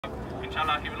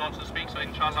inshallah he will also speak. So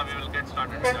inshallah we will get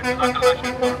started. Jazakallah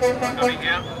for coming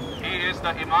here. He is the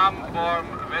Imam for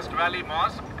West Valley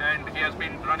Mosque and he has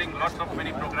been running lots of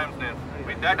many programs there.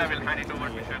 With that I will hand it over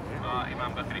to Sheikh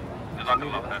Imam Bakri.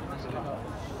 Jazakallah khair.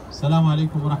 Assalamu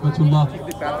alaikum wa rahmatullah. Keep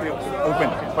the pathway open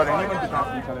for anyone to pass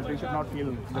each other. They should not feel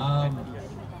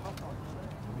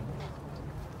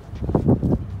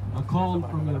a call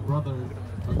from your brother,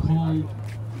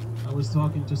 I was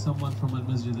talking to someone from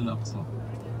Al-Masjid Al-Aqsa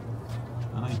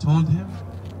and I told him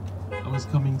I was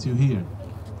coming to here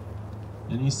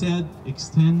and he said,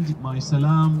 extend my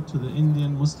salam to the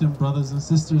Indian Muslim brothers and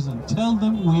sisters and tell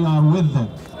them we are with them.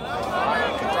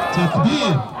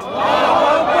 Takbir!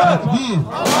 Takbir!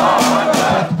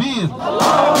 Takbir!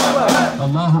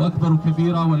 Allahu Akbar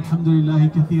kabira walhamdulillahi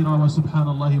kathira wa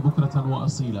subhanallahi bukratan wa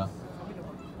asila.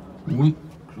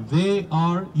 They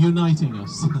are uniting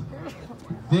us.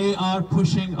 They are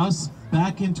pushing us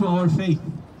back into our faith.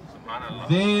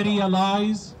 They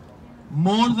realize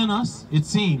more than us, it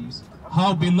seems,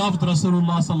 how beloved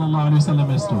Rasulullah sallallahu alaihi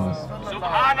wasallam is to us.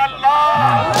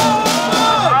 Subhanallah!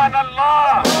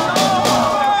 Subhanallah!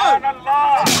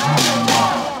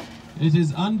 Subhanallah! It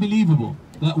is unbelievable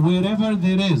that wherever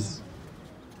there is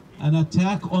an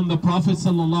attack on the Prophet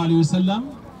sallallahu alaihi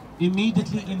wasallam,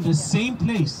 immediately in the same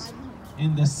place,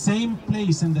 in the same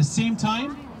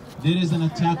time, there is an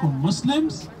attack on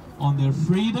Muslims, on their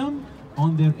freedom,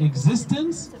 on their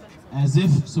existence, as if,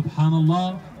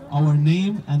 subhanallah, our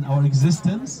name and our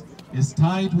existence is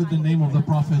tied with the name of the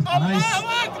Prophet.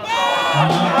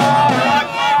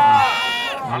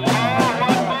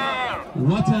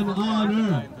 What an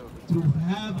honor to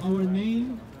have our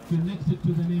name connected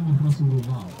to the name of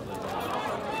Rasulullah.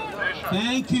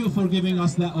 Thank you for giving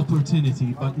us that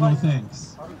opportunity, but no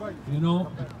thanks. You know,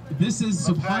 this is,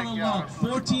 subhanallah,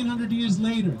 1400 years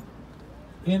later,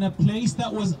 in a place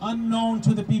that was unknown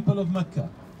to the people of Mecca.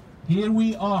 Here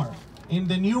we are, in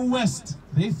the New West.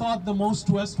 They thought the most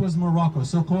West was Morocco,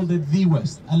 so called it the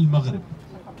West, Al-Maghrib.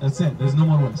 That's it, there's no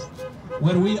more West.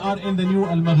 Where we are in the new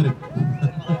Al-Maghrib.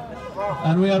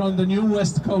 And we are on the new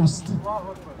West Coast.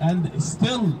 And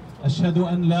still, Ashhadu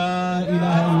an la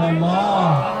ilaha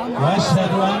illallah wa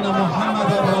ashhadu anna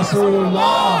Muhammadan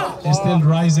Rasulullah is still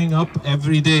rising up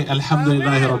every day.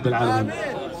 Alhamdulillahi Rabbil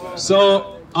Alameen.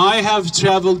 So I have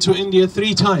traveled to India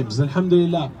 3 times,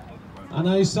 alhamdulillah. And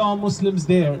I saw Muslims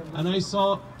there, and I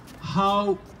saw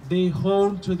how they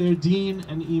hold to their deen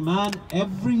and iman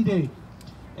every day,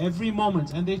 every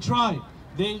moment, and they try.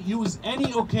 They use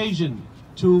any occasion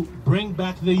to bring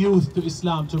back the youth to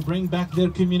Islam, to bring back their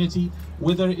community,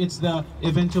 whether it's the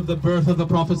event of the birth of the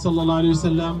Prophet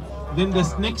ﷺ. Then the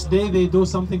next day they do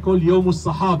something called Yawmus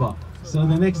Sahaba. So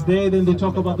the next day then they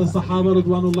talk about the Sahaba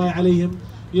Ridwanullahi alayhim.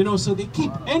 You know, so they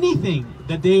keep anything,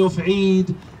 the day of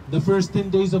Eid, the first 10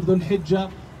 days of Dhul Hijjah,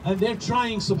 and they're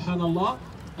trying, subhanallah.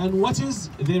 And what is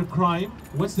their crime?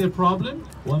 What's their problem?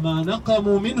 وَمَا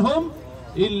نَقَمُوا مِنْهُمْ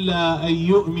إِلَّا أَن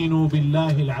يُؤْمِنُوا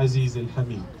بِاللَّهِ الْعَزِيزِ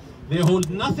الْحَمِيدِ. They hold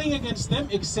nothing against them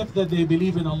except that they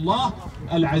believe in Allah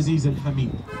Al-Aziz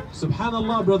Al-Hamid.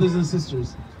 Subhanallah, brothers and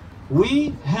sisters.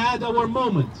 We had our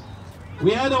moment.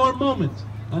 We had our moment.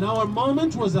 And our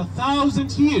moment was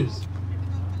 1,000 years.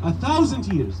 1,000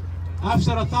 years.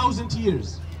 After 1,000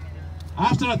 years.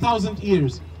 After 1,000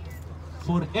 years.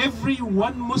 For every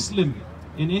one Muslim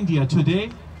in India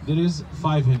today, there is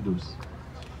 5 Hindus.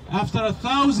 After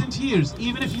 1,000 years,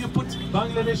 even if you put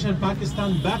Bangladesh and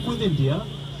Pakistan back with India,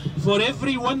 for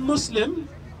every one Muslim,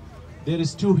 there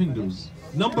is 2 Hindus,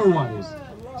 number-wise.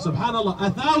 Subhanallah,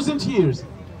 1,000 years.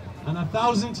 And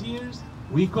 1,000 years,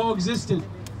 we coexisted.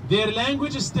 Their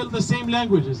language is still the same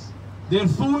languages. Their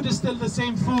food is still the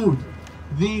same food.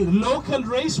 The local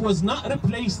race was not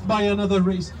replaced by another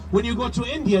race. When you go to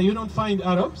India, you don't find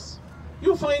Arabs.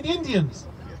 You find Indians.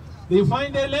 They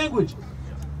find their language.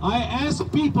 I ask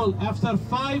people after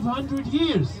 500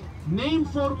 years, name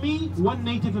for me one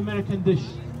Native American dish.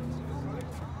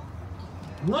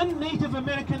 One Native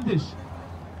American dish.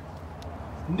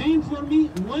 Name for me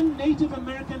one Native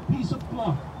American piece of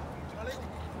cloth.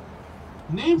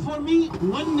 Name for me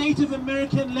one Native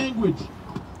American language.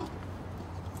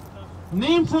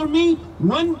 Name for me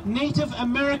one Native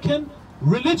American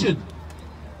religion.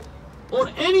 Or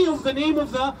any of the name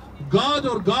of the god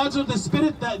or gods or the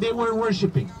spirit that they were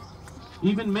worshipping.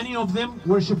 Even many of them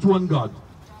worshipped one God.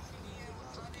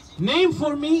 Name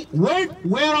for me,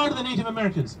 where are the Native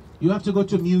Americans? You have to go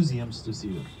to museums to see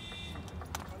them.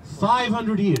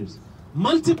 500 years.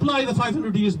 Multiply the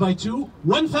 500 years by 2,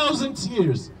 1,000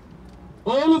 years.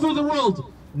 All over the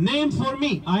world. Name for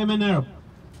me, I am an Arab.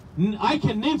 I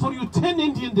can name for you 10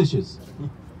 Indian dishes.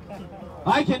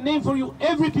 I can name for you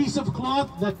every piece of cloth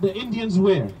that the Indians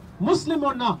wear, Muslim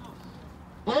or not.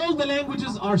 All the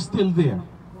languages are still there.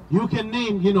 You can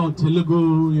name,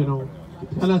 Telugu,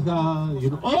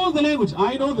 Kannada, all the language.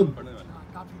 I know them.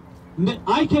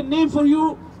 I can name for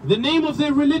you the name of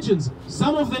their religions,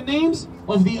 some of the names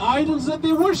of the idols that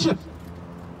they worship.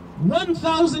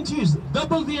 1,000 years,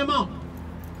 double the amount,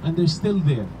 and they're still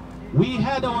there. We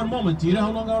had our moment. Do you know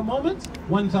how long our moment?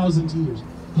 1,000 years.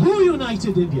 Who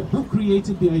united India? Who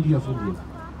created the idea of India?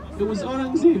 It was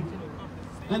Aurangzeb.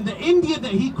 And the India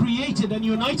that he created and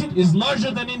united is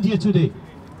larger than India today.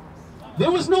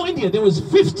 There was no India. There was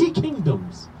 50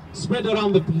 kingdoms spread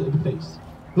around the place.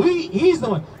 He's the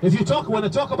one. If you want to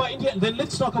talk about India, then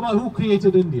let's talk about who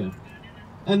created India.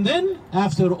 And then,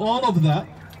 after all of that,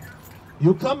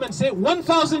 you come and say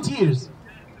 1,000 years.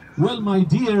 Well, my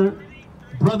dear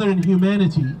brother in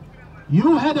humanity,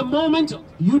 you had a moment,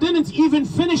 you didn't even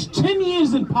finish 10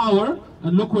 years in power,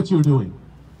 and look what you're doing.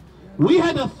 We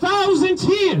had 1,000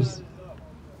 years,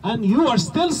 and you are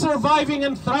still surviving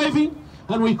and thriving,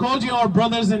 and we called you our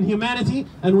brothers in humanity,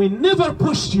 and we never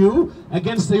pushed you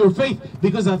against your faith,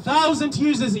 because 1,000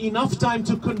 years is enough time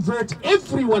to convert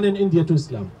everyone in India to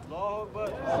Islam. True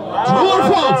or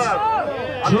false?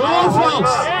 True or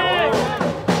false?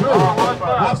 True.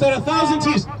 After 1,000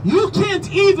 years, you can't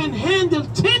even handle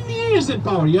 10 years in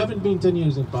power. You haven't been 10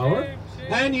 years in power,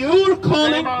 and you're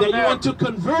calling that you want to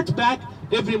convert back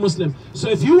every Muslim. So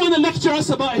if you want to lecture us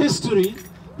about history,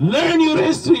 learn your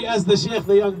history as the Sheikh,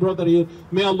 the young brother here.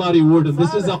 May Allah reward him.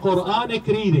 This is a Quranic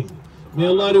reading. May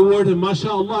Allah reward him.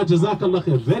 MashaAllah, Jazakallah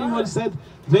khair. Very well said,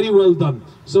 very well done.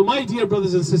 So my dear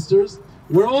brothers and sisters,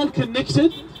 we're all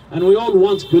connected and we all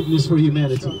want goodness for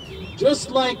humanity.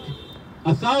 Just like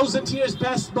 1,000 years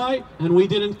passed by and we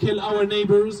didn't kill our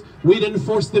neighbors, we didn't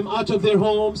force them out of their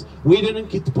homes, we didn't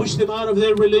push them out of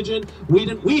their religion,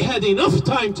 we had enough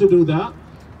time to do that.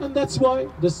 And that's why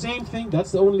the same thing,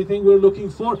 that's the only thing we're looking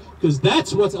for, because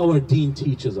that's what our deen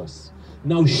teaches us.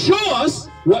 Now show us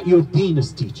what your deen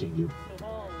is teaching you.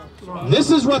 This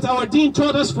is what our deen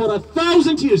taught us for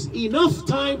 1,000 years. Enough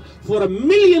time for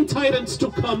 1,000,000 tyrants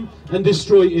to come and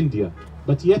destroy India.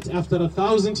 But yet after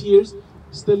 1,000 years,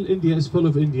 still India is full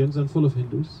of Indians and full of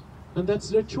Hindus. And that's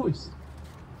their choice.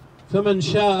 فَمَنْ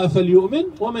شَاءَ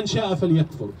فَلْيُؤْمِنْ وَمَنْ شَاءَ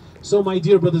فَلْيَكْفُرْ. So my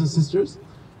dear brothers and sisters,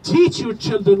 teach your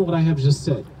children what I have just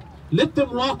said. Let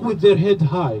them walk with their head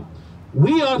high.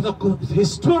 We are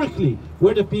historically,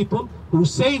 we're the people who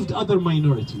saved other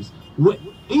minorities.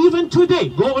 Even today,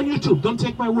 go on YouTube, don't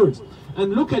take my words,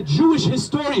 and look at Jewish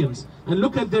historians and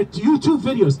look at their YouTube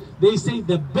videos. They say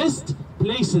the best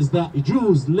places that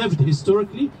Jews lived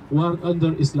historically were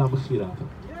under Islamic Khilafah.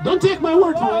 Don't take my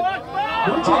word for it.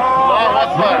 Don't take it.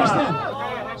 You understand?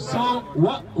 So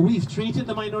we've treated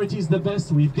the minorities the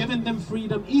best. We've given them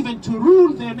freedom even to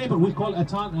rule their neighbor. We call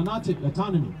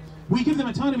autonomy. We give them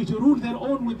autonomy to rule their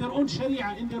own with their own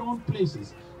sharia in their own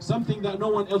places. Something that no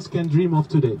one else can dream of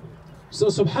today. So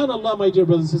subhanallah, my dear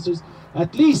brothers and sisters,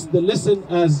 at least the lesson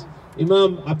as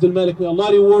Imam Abdul Malik, may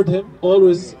Allah reward him,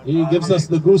 always he gives us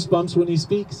the goosebumps when he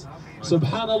speaks.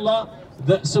 Subhanallah,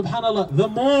 the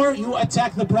more you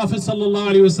attack the Prophet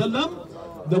sallallahu alaihi wasallam,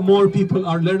 the more people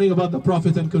are learning about the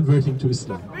Prophet and converting to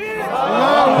Islam.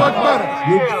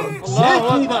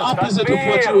 Exactly the opposite of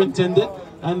what you intended.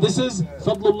 And this is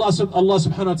Fadlullah, Allah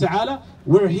subhanahu wa ta'ala.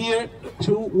 We're here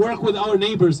to work with our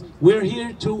neighbors. We're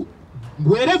here to,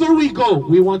 wherever we go,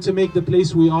 we want to make the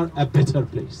place we are a better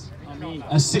place,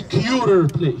 a securer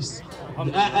place, and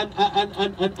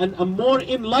a more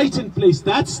enlightened place.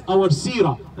 That's our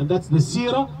seerah, and that's the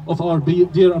seerah of our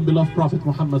dear and beloved Prophet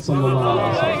Muhammad sallallahu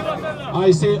alaihi wasallam.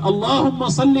 I say, Allahumma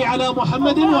salli ala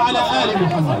Muhammadin wa ala ali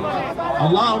Muhammad.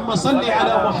 Allahumma salli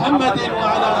ala Muhammadin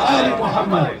wa ala ali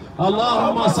Muhammad.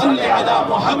 Allahumma salli ala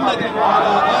Muhammadin wa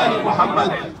ala ali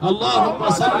Muhammad. Allahumma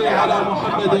salli ala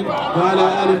Muhammadin wa ala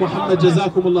ali Muhammad.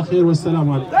 Jazakumullah khair wa assalamu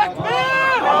alaikum.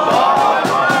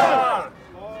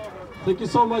 Thank you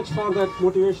so much for that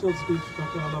motivational speech,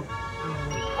 Dr. Alam.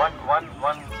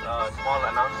 One small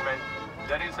announcement.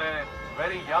 There is a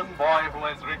very young boy who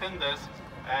has written this,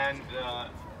 and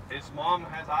his mom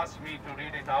has asked me to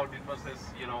read it out. It was his,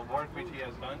 work which he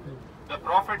has done. The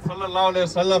Prophet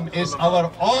ﷺ is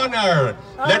our honor.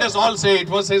 Let us all say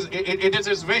it is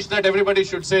his wish that everybody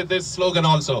should say this slogan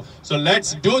also. So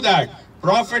let's do that.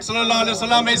 Prophet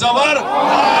ﷺ is our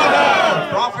honor.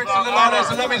 Prophet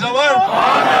ﷺ is our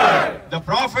honor. The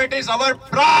Prophet is our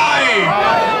pride.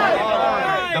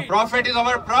 The Prophet is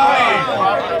our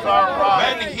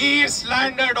pride. When he is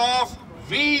slandered off,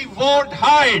 we won't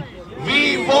hide.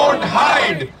 We won't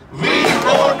hide. We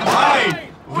won't hide.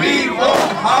 We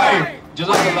won't hide.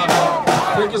 Jazakallah.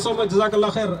 Thank you so much.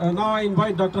 Jazakallah khair. Now I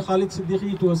invite Dr. Khalid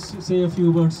Siddiqui to say a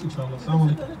few words, inshallah. Assalamu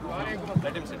alaikum.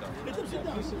 Let him sit down.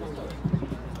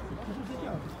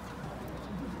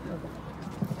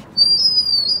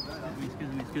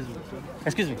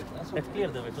 Excuse me. Let's clear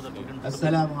the way so that we can.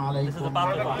 Assalamu alaikum. This is the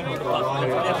part of the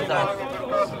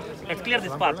Let's clear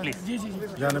this part, please.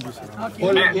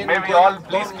 May we all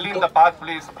please clean the path,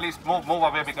 please move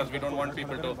away because we don't want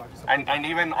people to, and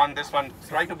even on this one,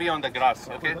 try to be on the grass,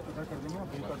 okay?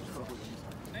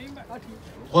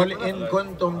 قل إن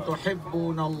كنتم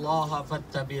تحبون الله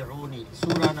فاتبعوني.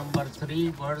 Surah number 3,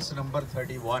 verse number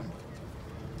 31.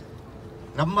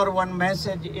 Number one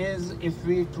message is, if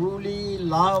we truly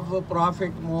love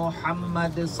Prophet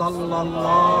Muhammad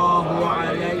sallallahu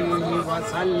alayhi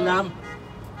wasallam,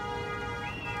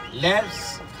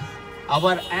 let's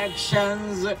our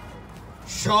actions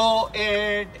show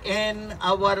it in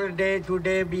our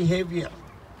day-to-day behavior.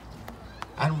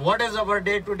 And what is our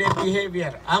day-to-day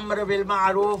behavior? Amr bil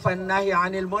ma'roof and nahi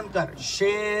anil munkar.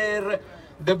 Share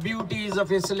the beauties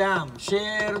of Islam.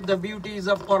 Share the beauties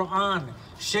of Quran.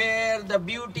 Share the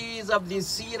beauties of the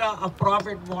seerah of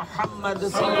Prophet Muhammad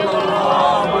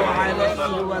sallallahu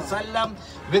alayhi wasallam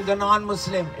with the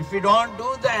non-Muslim. If we don't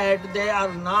do that, they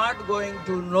are not going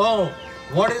to know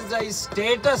what is the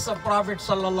status of Prophet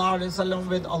sallallahu alayhi wasallam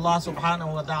with Allah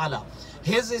subhanahu wa ta'ala.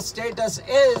 His status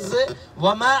is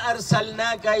وَمَا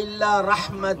أَرْسَلْنَاكَ إِلَّا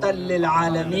رَحْمَةً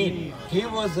لِلْعَالَمِينَ. He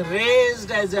was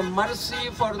raised as a mercy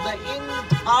for the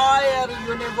entire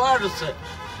universe.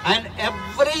 And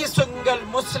every single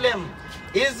Muslim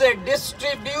is a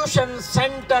distribution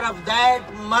center of that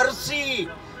mercy,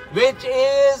 which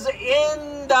is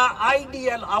in the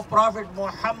ideal of Prophet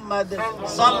Muhammad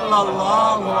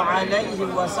sallallahu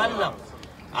alayhi wasallam.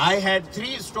 I had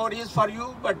 3 stories for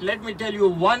you, but let me tell you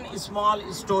one small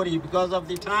story because of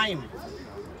the time.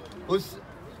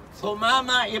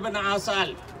 Thumama ibn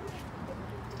Asal,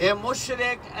 a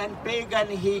mushrik and pagan,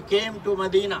 he came to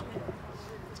Medina,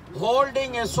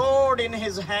 holding a sword in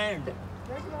his hand,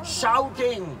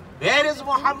 shouting, "Where is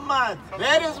Muhammad?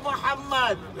 Where is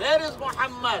Muhammad? Where is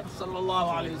Muhammad?" sallallahu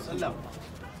alayhi wasallam.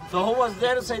 So who was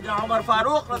there? Sayyidina Umar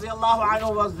Farooq radiallahu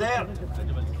anhu was there.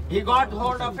 He got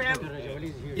hold of him.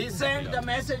 He sent the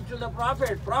message to the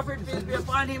Prophet. Prophet, peace be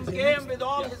upon him, came with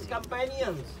all his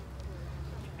companions.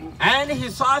 And he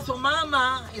saw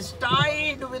Thumama is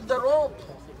tied with the rope.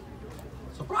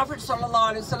 So Prophet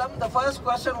sallallahu alaihi wasallam, the first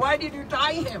question, why did you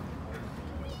tie him?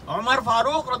 Umar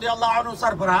Farooq radiallahu anhu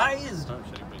surprised.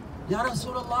 Ya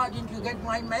Rasulullah, didn't you get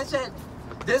my message?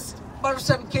 This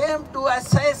person came to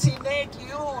assassinate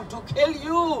you, to kill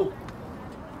you.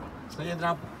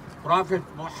 Sayyidina Prophet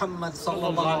Muhammad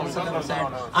sallallahu alaihi wasallam said,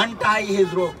 untie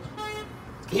his rope.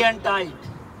 He untied.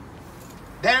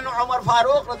 Then Umar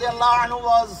Farooq radiallahu anhu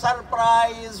was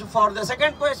surprised for the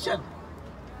second question.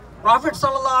 Prophet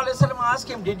sallallahu alaihi wasallam asked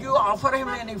him, did you offer him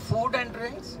any food and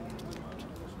drinks?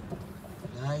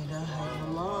 La ilaha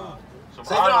illallah.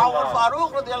 Sayyidina Umar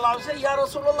Farooq radiallahu anhu said, Ya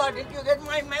Rasulullah, did you get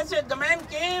my message? The man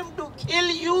came to kill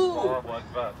you.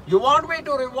 You want me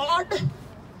to reward?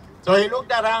 So he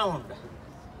looked around.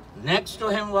 Next to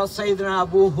him was Sayyidina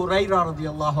Abu Hurairah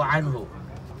radiallahu anhu.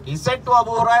 He said to Abu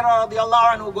Hurairah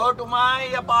radiallahu anhu, go to my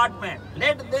apartment.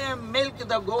 Let them milk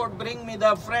the goat, bring me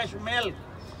the fresh milk.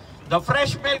 The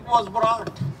fresh milk was brought.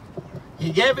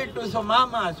 He gave it to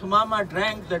Thumama. Thumama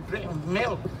drank the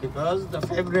milk because the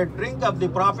favorite drink of the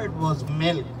Prophet was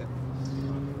milk.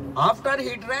 After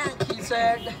he drank, he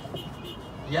said,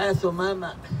 Ya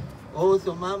Thumama, oh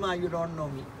Thumama, you don't know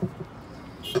me.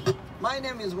 My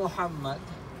name is Muhammad.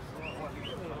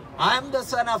 I am the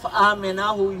son of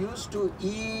Amina who used to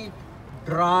eat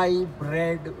dry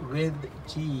bread with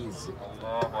cheese.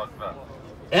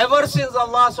 Ever since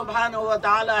Allah subhanahu wa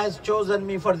ta'ala has chosen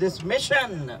me for this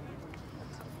mission,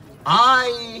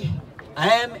 I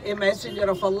am a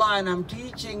messenger of Allah and I'm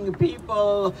teaching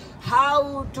people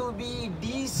how to be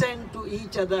decent to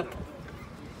each other.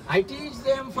 I teach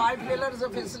them 5 pillars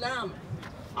of Islam.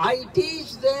 I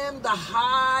teach them the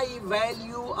high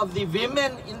value of the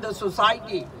women in the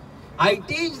society. I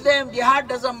teach them jihad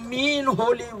doesn't mean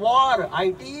holy war.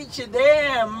 I teach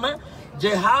them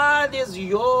jihad is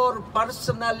your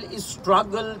personal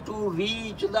struggle to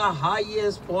reach the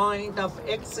highest point of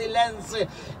excellence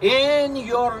in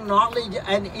your knowledge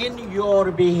and in your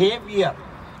behavior.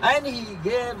 And he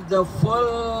gave the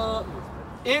full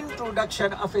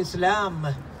introduction of Islam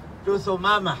to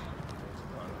Thumama.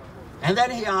 And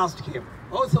then he asked him,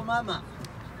 oh Thumama,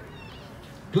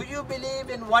 do you believe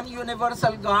in one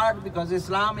universal God? Because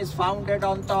Islam is founded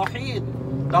on Tawheed.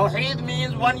 Tawheed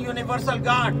means one universal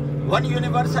God. one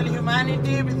universal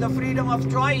humanity with the freedom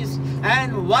of choice,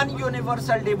 and one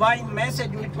universal divine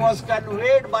message which was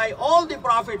conveyed by all the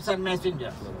prophets and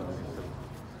messengers.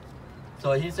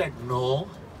 So he said, no.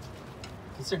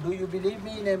 He said, do you believe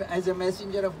me as a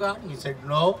messenger of God? He said,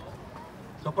 no.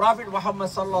 So Prophet Muhammad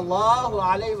sallallahu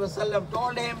alaihi wasallam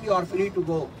told him, you are free to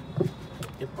go.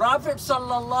 The Prophet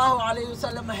sallallahu alaihi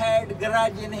wasallam had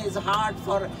grudge in his heart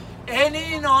for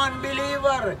any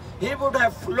non-believer. He would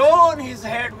have flown his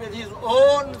head with his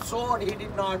own sword. He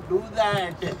did not do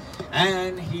that,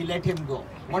 and he let him go.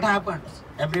 What happens?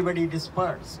 Everybody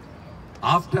dispersed.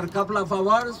 After a couple of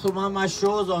hours, Sumama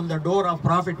shows on the door of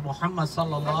Prophet Muhammad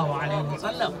sallallahu alaihi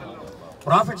wasallam.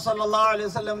 Prophet sallallahu alaihi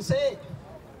wasallam say,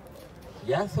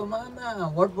 "Ya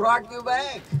Sumama, what brought you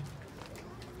back?"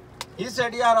 He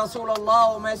said, "Ya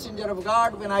Rasulullah, O Messenger of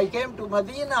God, when I came to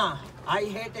Medina, I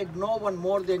hated no one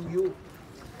more than you.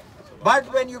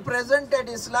 But when you presented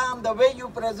Islam, the way you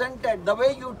presented, the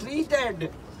way you treated,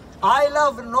 I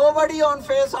love nobody on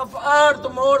face of earth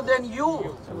more than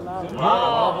you.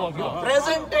 You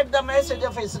presented the message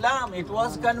of Islam. It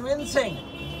was convincing.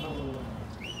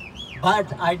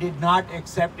 But I did not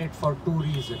accept it for two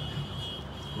reasons.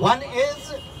 One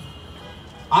is,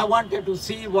 I wanted to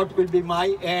see what will be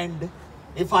my end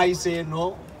if I say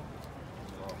no.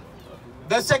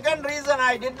 The second reason,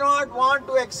 I did not want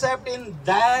to accept in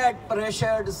that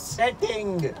pressured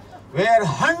setting where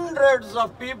hundreds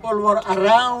of people were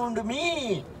around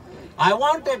me. I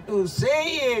wanted to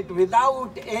say it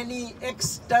without any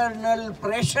external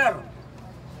pressure.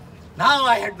 Now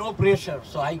I had no pressure,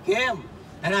 so I came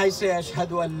and I say,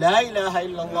 Ashhadu an la ilaha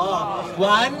illallah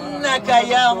wa annaka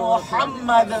ya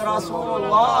Muhammad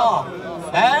Rasulullah.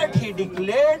 And he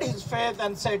declared his faith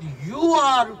and said, you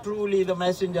are truly the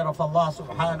messenger of Allah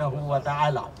subhanahu wa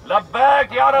ta'ala.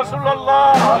 Labbaik ya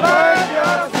Rasulullah. Labbaik ya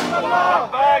Rasulullah.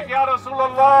 Labbaik ya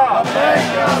Rasulullah.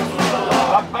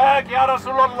 Labbaik ya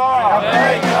Rasulullah.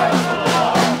 Labbaik ya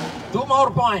Rasulullah. Two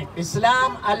more points.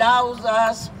 Islam allows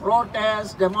us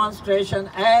protest, demonstration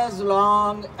as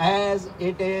long as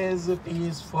it is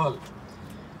peaceful.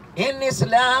 In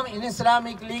Islam, in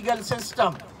Islamic legal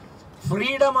system,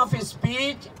 freedom of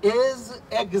speech is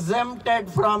exempted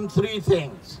from three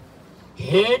things: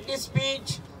 hate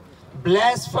speech,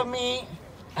 blasphemy,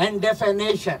 and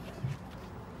defamation.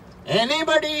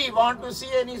 Anybody want to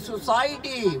see any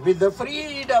society with the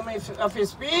freedom of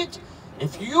speech?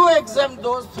 If you exempt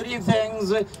those three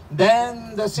things,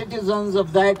 then the citizens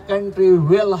of that country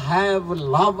will have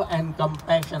love and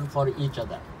compassion for each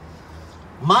other.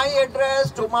 My address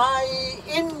to my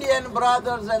Indian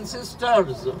brothers and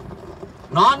sisters,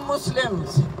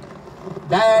 non-Muslims,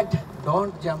 that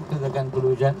don't jump to the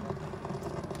conclusion.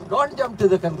 Don't jump to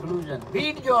the conclusion.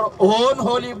 Read your own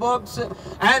holy books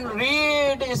and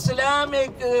read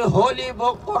Islamic holy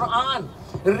book, Quran.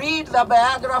 Read the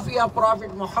biography of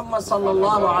Prophet Muhammad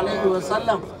sallallahu alaihi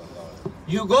wasallam.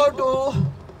 You go to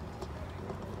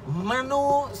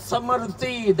Manu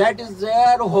Samarthi, that is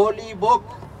their holy book,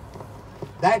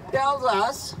 that tells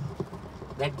us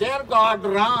that their God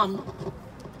Ram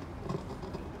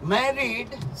married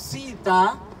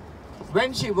Sita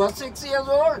when she was 6 years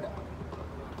old.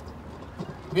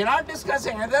 We're not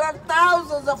discussing it. There are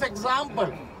thousands of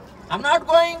examples. I'm not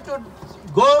going to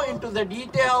go into the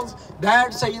details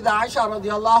that Sayyida Aisha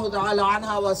radiallahu ta'ala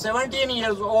anha was 17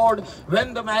 years old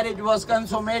when the marriage was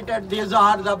consummated. These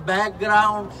are the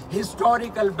background,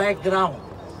 historical background.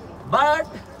 But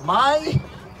my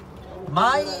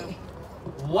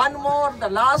one more, the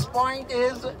last point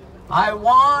is, I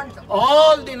want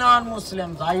all the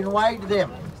non-Muslims, I invite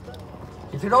them.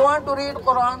 If you don't want to read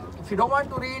Quran, if you don't want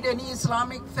to read any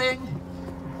Islamic thing,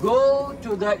 go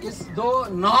to the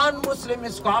non-Muslim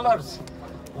scholars.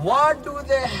 What do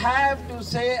they have to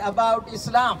say about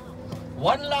Islam?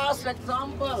 One last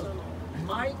example.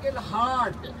 Michael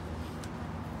Hart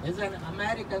is an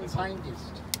American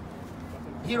scientist.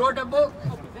 He wrote a book,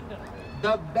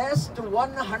 The Best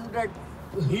 100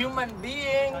 Human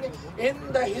Being in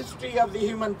the History of the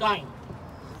Humankind.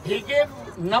 He gave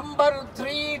number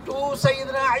 3 to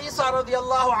Sayyidina Isa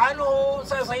radiallahu anhu,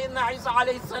 Sayyidina Isa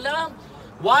alayhi salam,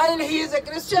 while he is a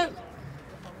Christian.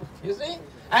 You see?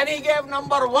 And he gave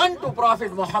number 1 to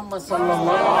Prophet Muhammad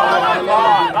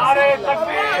sallallahu alaihi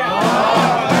wasallam.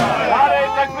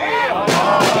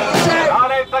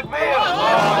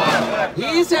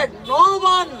 He said, no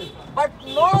one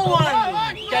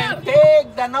can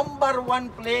take the number 1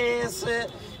 place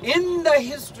in the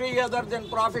history other than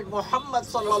Prophet Muhammad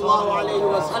sallallahu alaihi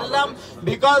wasallam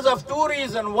because of two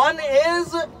reasons. One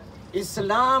is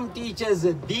Islam teaches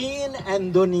deen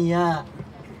and dunya.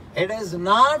 It is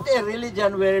not a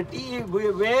religion where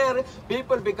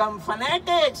people become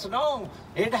fanatics. No,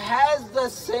 it has the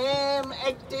same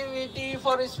activity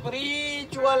for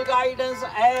spiritual guidance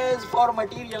as for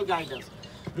material guidance.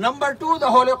 Number two, the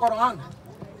Holy Quran.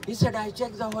 He said, I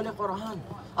checked the Holy Quran.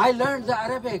 I learned the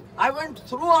Arabic. I went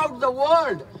throughout the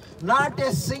world. Not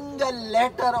a single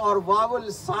letter or vowel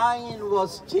sign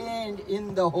was changed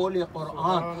in the Holy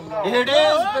Quran. It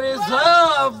is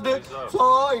preserved.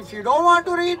 So if you don't want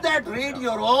to read that, read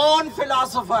your own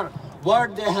philosopher,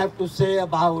 what they have to say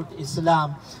about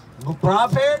Islam. The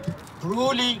Prophet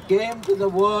truly came to the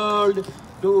world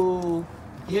to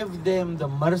give them the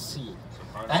mercy.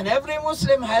 And every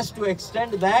Muslim has to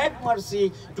extend that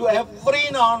mercy to every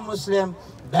non-Muslim.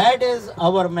 That is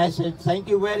our message. Thank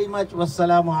you very much.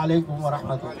 Wassalamu alaikum wa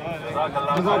rahmatullah.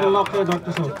 Jazakallah khair,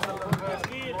 Dr. Saab.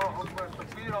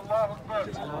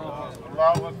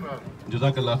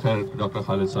 Jazakallah khair, Dr.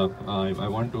 Khalid Saab. I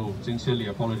want to sincerely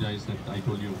apologize that I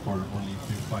told you for only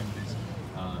 5 minutes,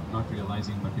 not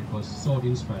realizing, but it was so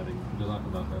inspiring.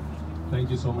 Jazakallah khair. Thank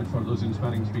you so much for those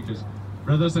inspiring speeches.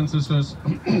 Brothers and sisters,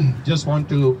 just want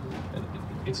to,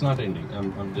 it's not ending,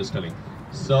 I'm just telling.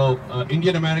 So,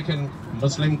 Indian American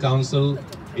Muslim Council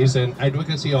is an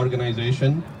advocacy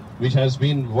organization which has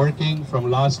been working from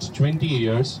last 20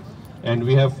 years, and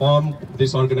we have formed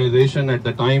this organization at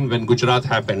the time when Gujarat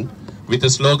happened with the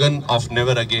slogan of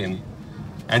never again.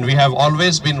 And we have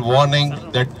always been warning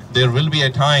that there will be a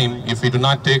time if we do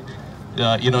not take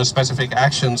specific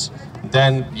actions,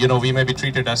 then we may be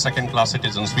treated as second-class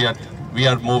citizens. We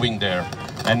are moving there,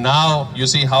 and now you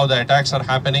see how the attacks are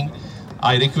happening.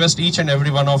 I request each and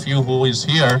every one of you who is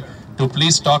here to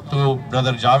please talk to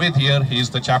Brother Javed here. He is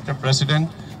the chapter president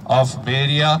of Bay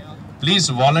Area. Please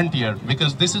volunteer,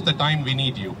 because this is the time we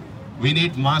need you. We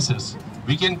need masses.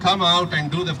 We can come out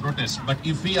and do the protest, but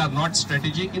if we are not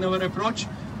strategic in our approach,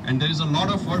 and there is a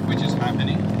lot of work which is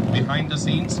happening behind the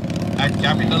scenes at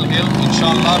Capitol Hill,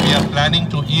 inshallah, we are planning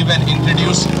to even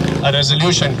introduce a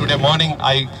resolution. Today morning,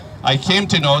 I came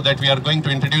to know that we are going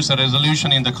to introduce a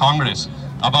resolution in the Congress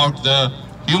about the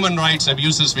human rights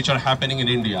abuses which are happening in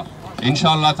India.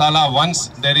 Inshallah ta'ala, once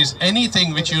there is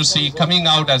anything which you see coming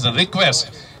out as a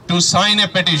request to sign a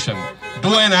petition,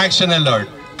 do an action alert,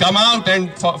 come out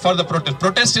and for the protest.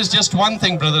 Protest is just one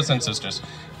thing, brothers and sisters.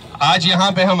 Aaj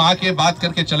yahan pe hum aake baat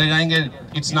karke chale jayenge,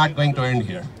 it's not going to end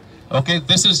here. Okay,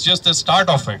 this is just the start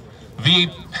of it.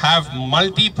 We have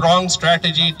multi-pronged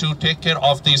strategy to take care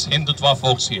of these Hindutva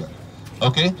folks here.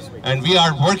 Okay, and we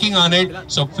are working on it.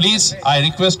 So please, I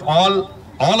request all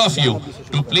of you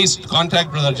to please contact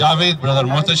Brother Javed, Brother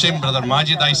Muhtashim, Brother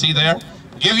Majid, I see there.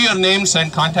 Give your names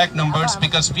and contact numbers,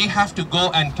 because we have to go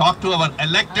and talk to our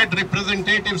elected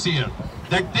representatives here,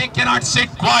 that they cannot sit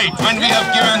quiet when we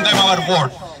have given them our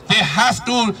vote. They have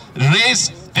to raise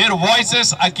their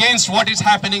voices against what is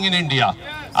happening in India.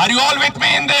 Are you all with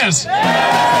me in this?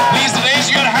 Please raise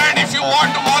your hand if you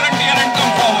want to volunteer and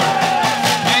come forward.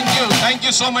 Thank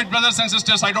you so much, brothers and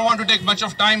sisters. I don't want to take much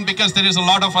of time because there is a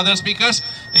lot of other speakers.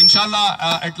 Inshallah,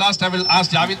 at last I will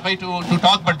ask Javed Bhai to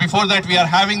talk. But before that, we are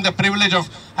having the privilege of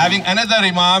having another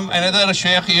Imam, another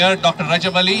Sheikh here, Dr.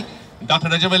 Rajab Ali. Dr.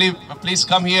 Rajab Ali, please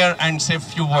come here and say a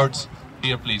few words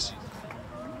here, please.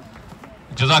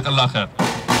 Jazakallah khair.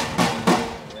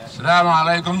 Assalamu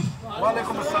alaikum.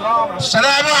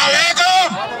 Assalamu alaikum.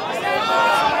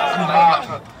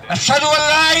 أشهد أن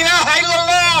لا إله إلا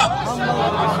الله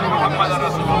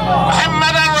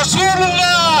محمد رسول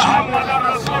الله.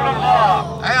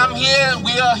 I am here,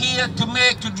 we are here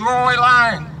to draw a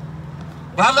line.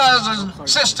 Brothers and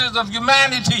sisters of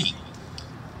humanity,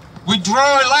 we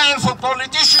draw a line for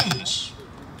politicians.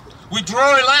 We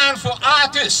draw a line for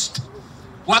artists.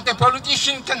 What a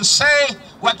politician can say,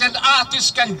 what an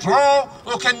artist can draw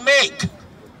or can make.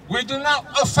 We do not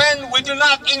offend, we do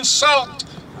not insult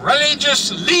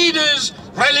religious leaders,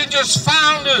 religious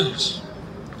founders.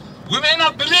 We may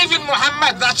not believe in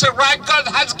Muhammad, that's a right God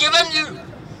has given you.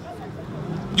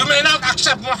 You may not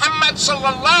accept Muhammad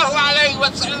sallallahu alayhi wa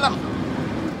sallam.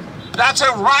 That's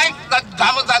a right that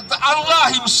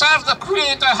Allah himself, the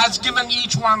Creator, has given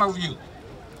each one of you.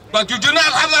 But you do not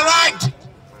have the right.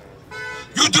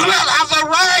 You do not have the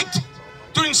right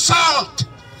to insult.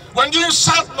 When you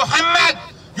insult Muhammad,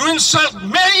 you insult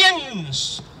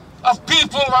millions of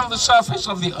people on the surface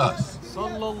of the earth.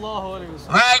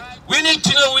 Right? We need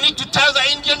to know, we need to tell the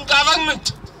Indian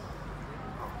government,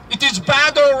 it is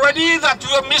bad already that you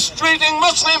are mistreating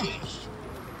Muslims.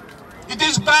 It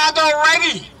is bad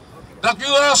already that you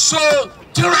are so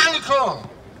tyrannical.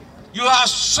 You are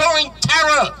sowing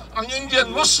terror on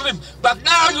Indian Muslims, but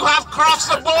now you have crossed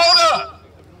the border.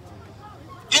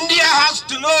 India has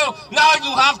to know now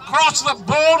you have crossed the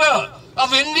border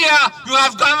of India, you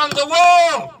have gone on the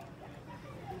world.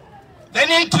 They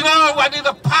need to know what is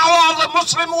the power of the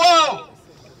Muslim world.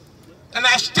 An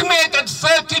estimated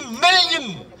 30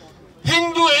 million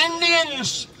Hindu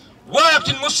Indians work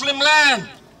in Muslim land.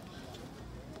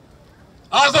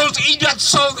 Are those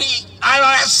idiots of the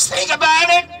IRS think about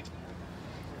it?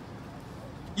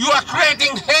 You are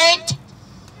creating hate.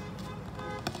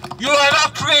 You are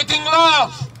not creating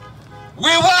love. We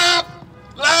want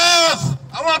love.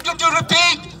 I want you to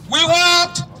repeat. We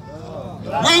want.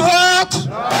 We want.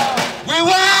 We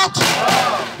want.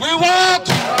 We want.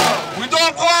 We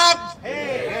don't want.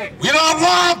 We don't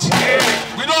want.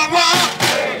 We don't want.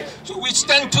 So we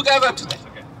stand together today.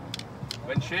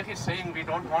 When Sheikh is saying we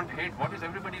don't want hate, what is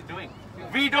everybody doing?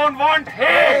 We don't want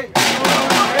hate!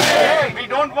 We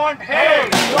don't want hate!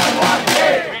 We don't want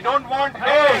hate! We don't want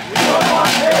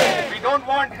hate! We don't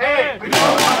want hate!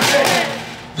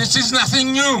 This is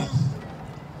nothing new.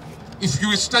 If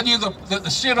you study the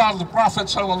seerah of the Prophet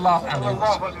sallallahu alaihi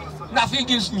wasallam, nothing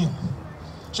is new.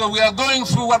 So we are going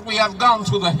through what we have gone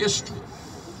through the history.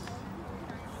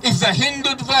 If the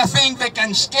Hindu think they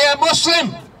can scare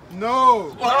Muslim,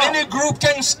 No. or any group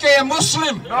can scare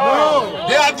Muslim, No.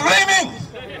 they are dreaming.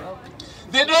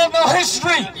 They don't know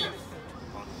history.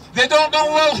 They don't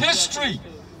know world history.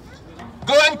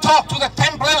 Go and talk to the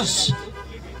Templars.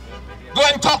 Go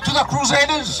and talk to the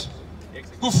Crusaders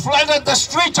who flooded the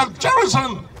streets of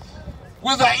Jerusalem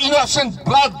with the innocent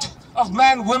blood of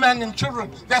men, women, and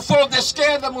children. They thought they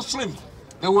scared the Muslims.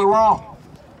 They were wrong.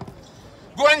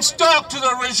 Go and talk to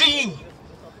the regime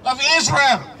of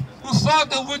Israel who thought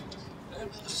they would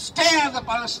scare the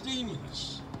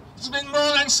Palestinians. It's been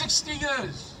more than 60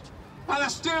 years.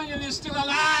 Palestinian is still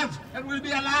alive and will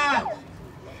be alive.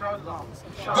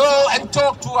 Go and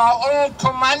talk to our own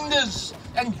commanders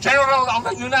and general of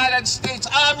the United States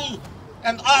Army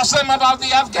and ask them about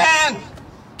the Afghan.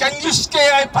 Can you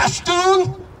scare a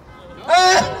Pashtun?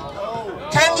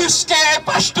 Can you scare a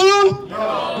Pashtun?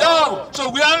 No. So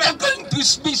we are not going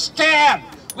to be scared.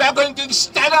 We are going to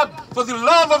stand up for the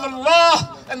love of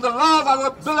Allah and the love of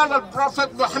our beloved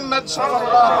Prophet Muhammad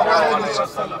sallallahu alaihi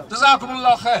wasallam.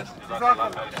 Jazakumullah khair.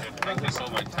 Thank you so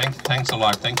much. Thanks a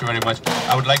lot. Thank you very much.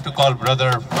 I would like to call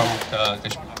brother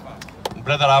from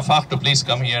Brother Afaq to please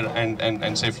come here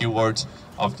and say a few words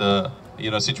of the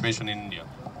situation in India.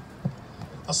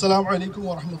 Assalamu alaikum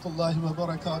wa rahmatullahi wa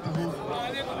barakatuhu.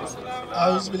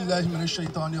 A'udhu billahi minash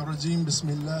shaitanir rajim.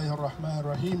 Bismillahir rahmanir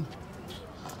rahim.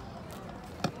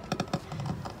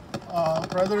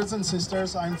 Brothers and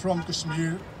sisters, I'm from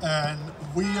Kashmir, and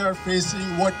we are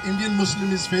facing what Indian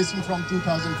Muslim is facing from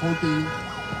 2014.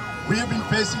 We have been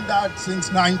facing that since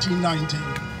 1990.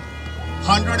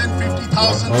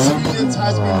 150,000 civilians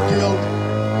has been killed.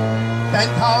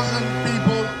 10,000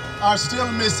 people are still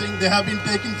missing. They have been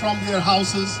taken from their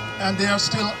houses, and they are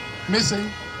still missing.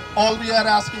 All we are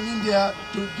asking India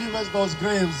to give us those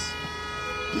graves,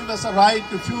 give us a right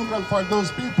to funeral for those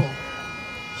people.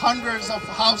 Hundreds of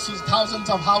houses, thousands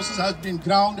of houses have been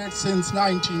grounded since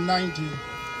 1990.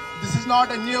 This is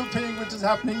not a new thing which is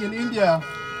happening in India.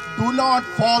 Do not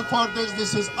fall for this.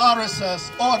 This is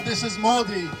RSS or this is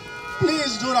Modi.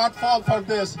 Please do not fall for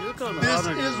this. This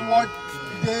is what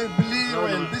they believe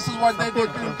in. This is what they did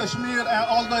in Kashmir,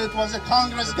 although it was a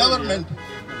Congress government.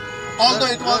 Although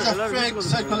it was a fake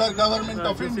secular government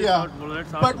of India.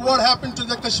 But what happened to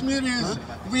the Kashmiris?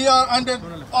 We are under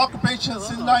occupation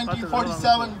since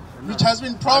 1947, which has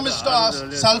been promised to us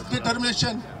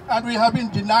self-determination, and we have been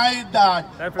denied that.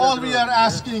 All we are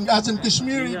asking, as in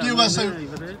Kashmiri, give us a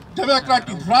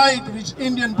democratic right, which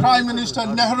Indian Prime Minister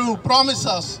Nehru promised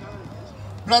us.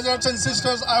 Brothers and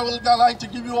sisters, I would like to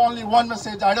give you only one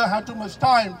message. I don't have too much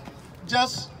time.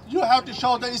 Just, you have to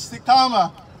show the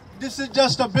istiqamah. This is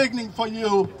just a beginning for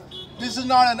you. This is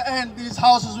not an end. These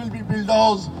houses will be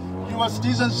bulldozed. Your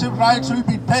citizenship rights will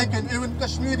be taken. Even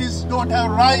Kashmiris don't have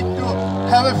right to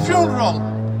have a funeral.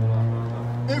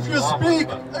 If you speak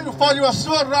for your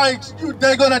civil rights,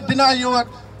 they're going to deny your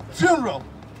funeral.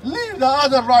 Leave the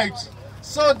other rights.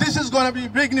 So this is going to be a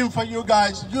beginning for you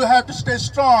guys. You have to stay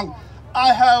strong.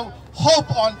 I have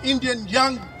hope on Indian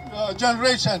young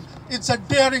generation. It's a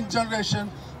daring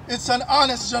generation. It's an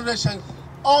honest generation.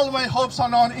 All my hopes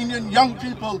are on Indian young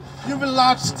people. You will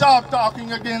not stop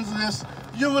talking against this.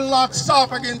 You will not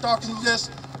stop again talking this.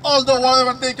 Although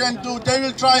whatever they can do, they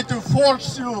will try to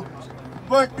force you.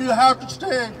 But you have to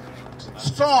stay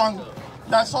strong.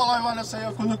 That's all I want to say.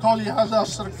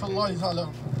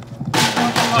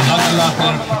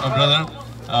 Brother.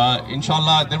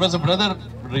 Inshallah, there was a brother,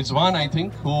 Rizwan, I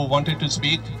think, who wanted to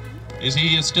speak. Is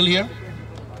he still here?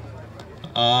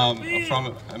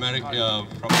 from America,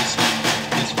 from this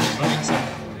running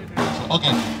center.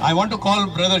 Okay, I want to call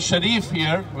Brother Sharif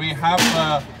here. We have,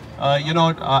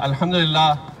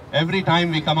 Alhamdulillah, every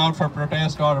time we come out for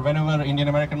protest or whenever Indian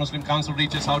American Muslim Council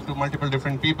reaches out to multiple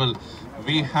different people,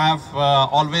 we have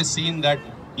always seen that,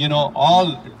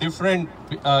 all different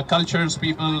cultures,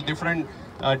 people, different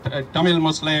Tamil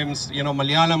Muslims,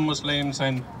 Malayalam Muslims,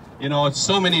 and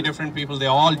so many different people, they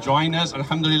all join us,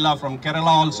 Alhamdulillah, from Kerala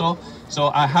also. So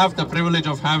I have the privilege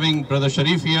of having Brother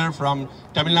Sharif here from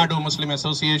Tamil Nadu Muslim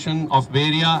Association of Bay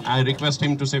Area. I request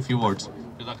him to say a few words.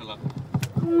 Jazakallah.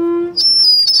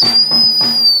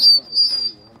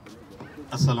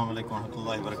 Assalamu alaikum wa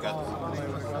rahmatullahi wa barakatuh.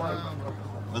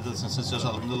 Brothers and sisters,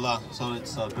 alhamdulillah. So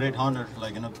it's a great honor,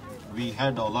 we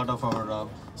had a lot of our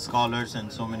scholars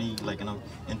and so many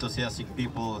enthusiastic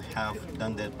people have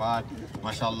done their part.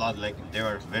 MashaAllah, they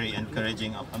were very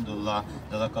encouraging. Alhamdulillah,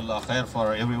 jazakallah khair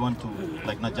for everyone to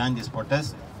join this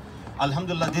protest.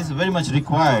 Alhamdulillah, this is very much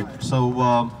required. So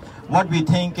what we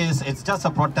think is it's just a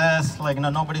protest,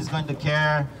 nobody's going to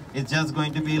care. It's just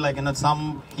going to be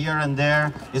some here and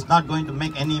there. It's not going to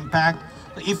make any impact.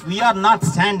 If we are not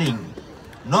standing,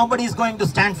 nobody is going to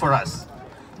stand for us.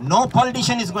 No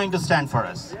politician is going to stand for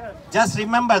us. Just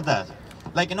remember that.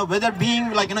 Whether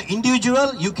being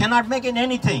individual, you cannot make it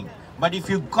anything. But if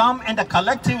you come and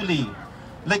collectively,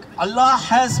 Allah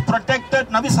has protected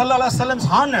Nabi Sallallahu Alaihi Wasallam's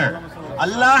honor.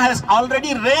 Allah has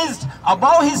already raised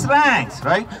above his ranks,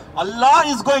 right? Allah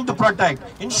is going to protect,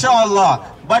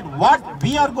 inshallah. But what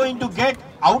we are going to get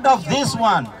out of this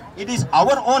one, it is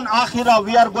our own akhirah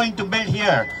we are going to build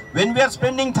here. When we are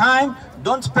spending time,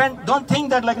 don't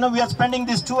think that we are spending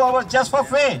these 2 hours just for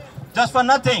free, just for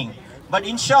nothing. But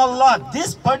inshallah,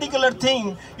 this particular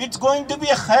thing, it's going to be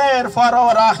a khair for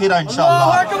our akhirah,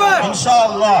 inshallah.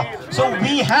 Inshallah. So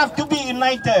we have to be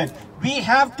united. We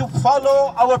have to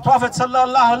follow our Prophet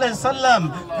sallallahu alaihi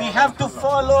wasallam. We have to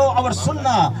follow our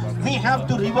sunnah. We have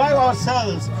to revive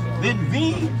ourselves. When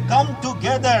we come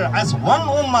together as one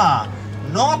ummah,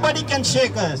 nobody can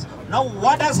shake us. Now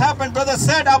what has happened, brother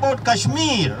said about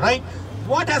Kashmir, right?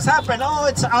 What has happened? Oh,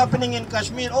 it's happening in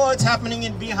Kashmir. Oh, it's happening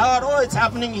in Bihar. Oh, it's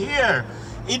happening here.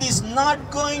 It is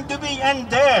not going to be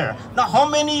end there. Now, how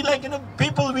many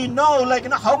people we know,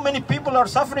 how many people are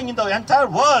suffering in the entire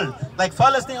world? Like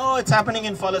Palestine, oh, it's happening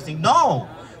in Palestine. No.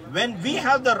 When we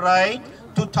have the right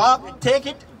to take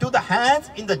it to the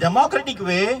hands in the democratic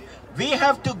way, we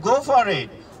have to go for it.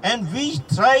 And we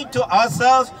try to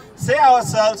say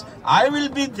ourselves, I will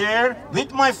be there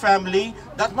with my family.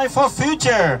 That's my for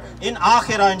future in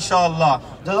akhirah, inshallah.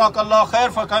 Jazakallah khair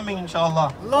for coming,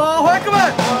 inshallah. Allahu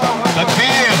Akbar.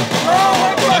 Takbir.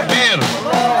 Takbir.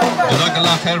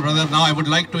 Jazakallah khair, brother. Now I would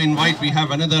like to invite, we have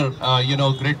another,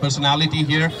 great personality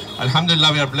here.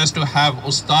 Alhamdulillah, we are blessed to have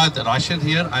Ustad Rashid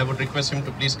here. I would request him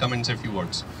to please come and say a few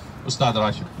words. Ustad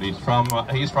Rashid, please.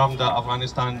 He's from the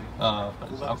Afghanistan.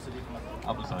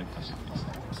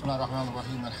 بسم الله الرحمن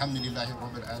الرحيم الحمد لله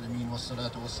رب العالمين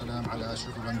والصلاة والسلام على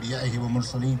أشرف أنبيائه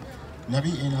ومرسلين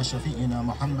نبينا شفيعنا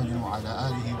محمد وعلى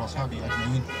آله وصحبه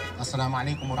أجمعين السلام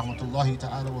عليكم ورحمة الله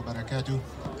تعالى وبركاته.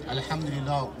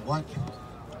 Alhamdulillah, what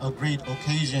a great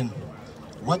occasion.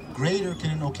 What greater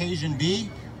can an occasion be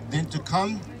than to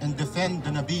come and defend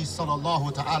the Nabi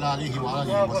sallallahu ta'ala alayhi wa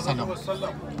alihi wa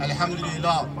sallam.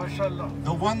 Alhamdulillah,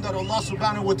 the one that Allah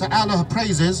subhanahu wa ta'ala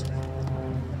praises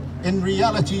in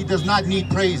reality does not need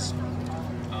praise.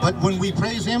 But when we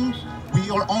praise him, we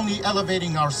are only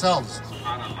elevating ourselves.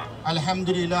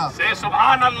 Alhamdulillah. Say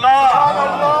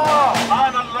Subhanallah.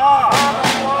 Subhanallah.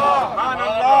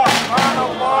 Subhanallah.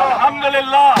 Subhanallah.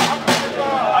 Alhamdulillah.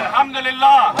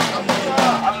 Alhamdulillah.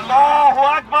 Allahu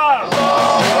Akbar.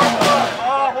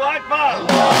 Allahu Akbar.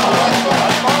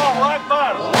 Allahu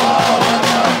Akbar.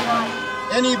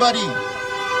 Anybody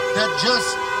that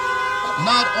just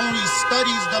not only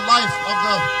studies the life of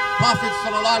the Prophet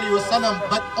ﷺ,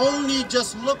 but only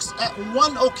just looks at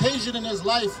one occasion in his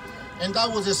life, and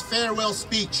that was his farewell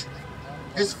speech.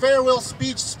 His farewell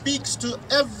speech speaks to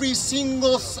every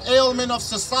single ailment of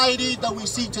society that we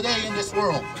see today in this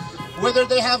world. Whether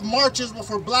they have marches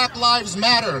for Black Lives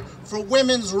Matter, for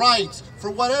women's rights,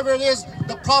 for whatever it is,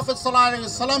 the Prophet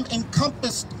ﷺ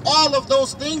encompassed all of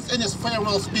those things in his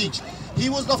farewell speech. He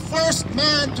was the first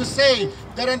man to say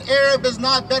that an Arab is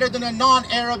not better than a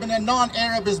non-Arab and a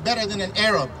non-Arab is better than an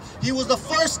Arab. He was the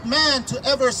first man to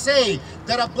ever say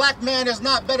that a black man is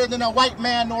not better than a white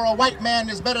man nor a white man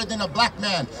is better than a black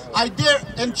man. I dare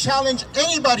and challenge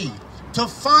anybody to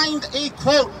find a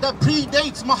quote that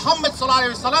predates Muhammad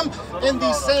ﷺ in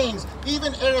these sayings.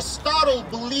 Even Aristotle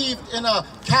believed in a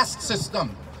caste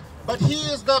system. But he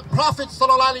is the Prophet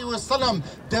ﷺ,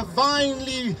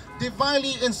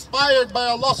 divinely inspired by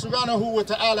Allah subhanahu wa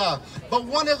ta'ala. But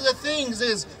one of the things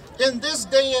is, in this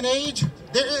day and age,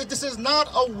 this is not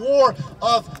a war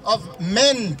of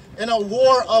men and a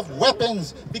war of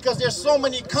weapons, because there's so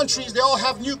many countries, they all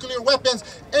have nuclear weapons.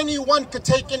 Anyone could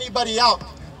take anybody out.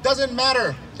 Doesn't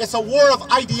matter. It's a war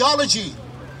of ideology.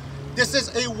 This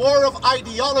is a war of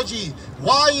ideology.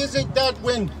 Why is it that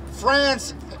when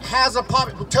France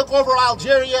took over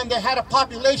Algeria and they had a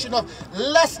population of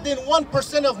less than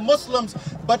 1% of Muslims,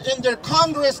 but in their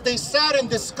Congress they sat and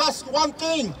discussed one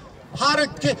thing: how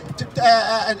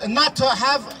to not to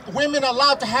have women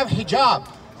allowed to have hijab?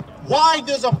 Why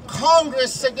does a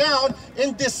Congress sit down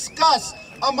and discuss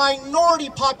a minority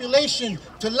population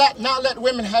to not let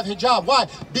women have hijab? Why?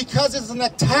 Because it's an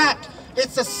attack.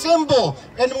 It's a symbol.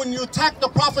 And when you attack the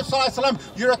Prophet ﷺ,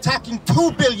 you're attacking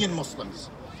 2 billion Muslims.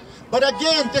 But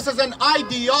again, this is an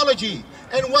ideology.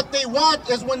 And what they want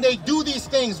is, when they do these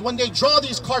things, when they draw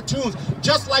these cartoons,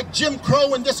 just like Jim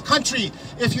Crow in this country,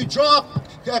 if you draw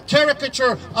a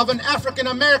caricature of an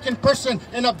African-American person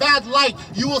in a bad light,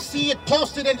 you will see it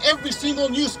posted in every single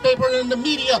newspaper and in the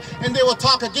media, and they will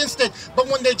talk against it. But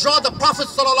when they draw the Prophet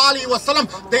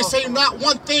ﷺ, they say not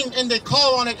one thing, and they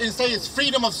call on it and say it's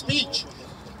freedom of speech.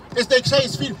 They say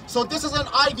it's freedom. So this is an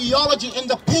ideology, and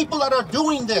the people that are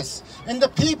doing this, and the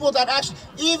people that actually,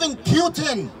 even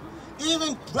Putin,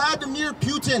 even Vladimir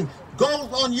Putin, go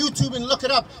on YouTube and look it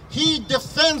up. He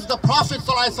defends the Prophet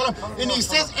ﷺ, and he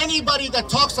says anybody that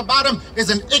talks about him is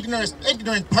an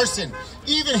ignorant person.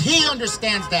 Even he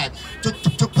understands that,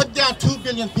 to put down 2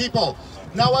 billion people.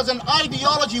 Now, as an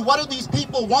ideology, what do these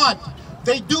people want?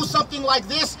 They do something like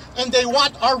this, and they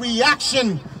want our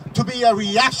reaction to be a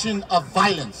reaction of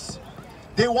violence.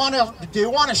 They want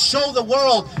to show the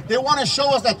world, they want to show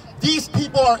us that these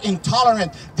people are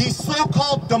intolerant. These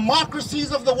so-called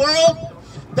democracies of the world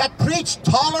that preach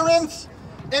tolerance,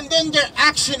 and then their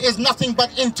action is nothing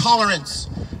but intolerance,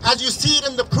 as you see it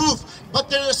in the proof. But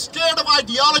they're scared of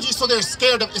ideology, so they're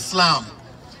scared of Islam.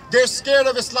 They're scared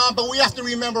of Islam, but we have to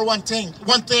remember one thing,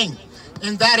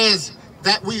 and that is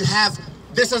that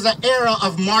this is an era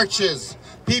of marches.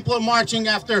 People are marching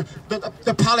after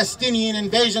the Palestinian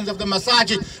invasions of the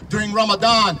masajid during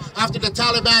Ramadan, after the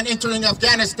Taliban entering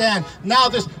Afghanistan. Now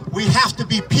we have to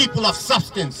be people of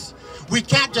substance. We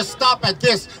can't just stop at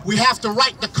this. We have to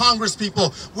write the Congress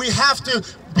people. We have to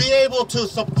be able to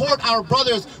support our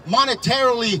brothers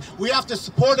monetarily. We have to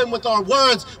support them with our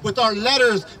words, with our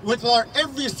letters, with our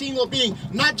every single being.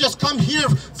 Not just come here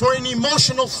for an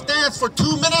emotional stance for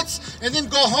 2 minutes and then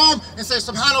go home and say,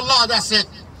 SubhanAllah, that's it.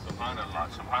 Subhanallah,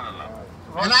 subhanallah.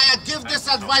 And I give this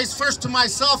advice first to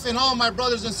myself and all my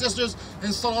brothers and sisters.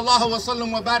 And sallallahu wa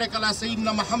sallam wa barak ala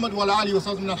Sayyidina Muhammad wa ala alihi wa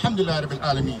sallam. Alhamdulillah Rabbil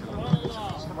Alameen.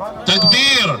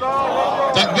 Takbir!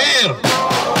 Takbir!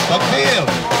 Takbir!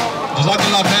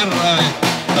 Jazakallah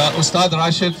khair, Ustad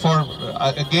Rashid, for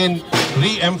again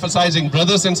re-emphasizing.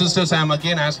 Brothers and sisters, I am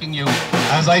again asking you,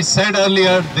 as I said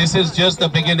earlier, this is just the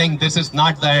beginning, this is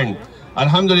not the end.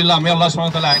 Alhamdulillah, may Allah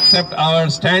subhanahu wa ta'ala accept our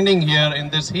standing here in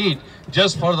this heat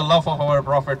just for the love of our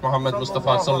Prophet Muhammad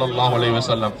Mustafa sallallahu alayhi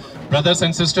wasallam. Brothers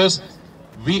and sisters,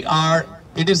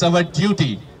 it is our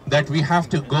duty that we have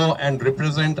to go and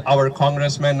represent our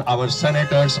congressmen, our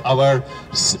senators, our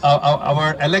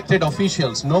elected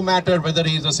officials, no matter whether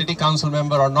he is a city council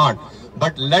member or not.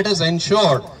 But let us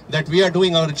ensure that we are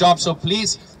doing our job. So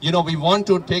please, we want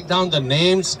to take down the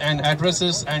names and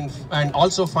addresses and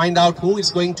also find out who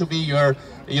is going to be your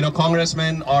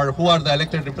congressmen, or who are the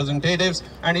elected representatives.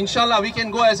 And inshallah, we can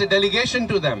go as a delegation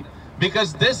to them.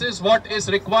 Because this is what is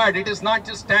required. It is not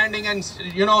just standing and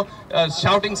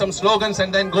shouting some slogans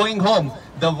and then going home.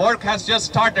 The work has just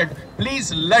started.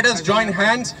 Please let us join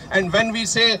hands. And when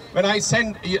I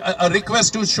send a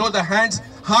request to show the hands,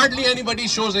 hardly anybody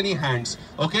shows any hands.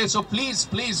 Okay, so please,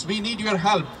 we need your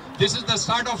help. This is the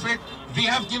start of it. We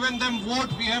have given them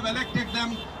vote, we have elected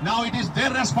them. Now it is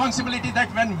their responsibility that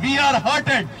when we are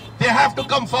hurted, they have to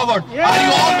come forward. Yeah. Are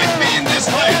you all with me in this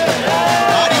fight?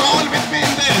 Yeah. Are you all with me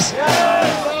in this?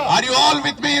 Yeah. Are you all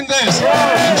with me in this?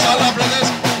 Yeah. Inshallah, brothers,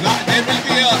 there will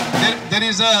be there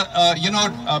is a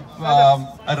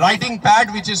writing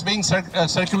pad which is being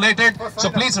circulated. So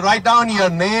please write down your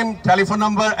name, telephone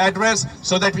number, address,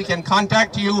 so that we can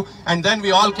contact you, and then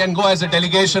we all can go as a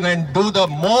delegation and do the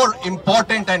more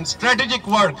important and strategic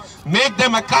work. Make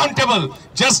them accountable.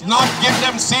 Just not give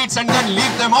them seats and then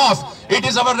leave them off. It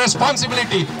is our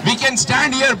responsibility. We can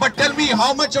stand here, but tell me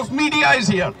how much of media is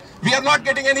here? We are not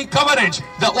getting any coverage.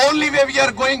 The only way we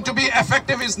are going to be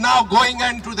effective is now going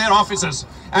into their offices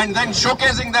and then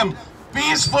showcasing them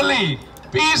peacefully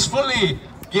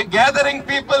gathering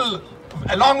people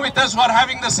along with us who are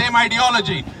having the same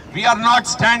ideology. We are not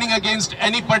standing against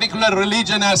any particular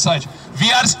religion as such.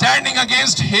 We are standing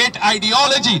against hate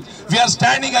ideology. We are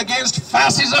standing against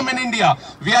fascism in India.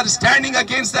 We are standing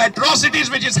against the atrocities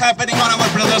which is happening on our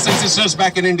brothers and sisters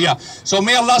back in India. So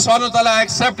may Allah subhanahu wa ta'ala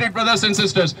accept it, brothers and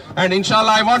sisters. And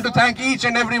inshallah, I want to thank each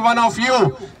and every one of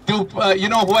you to,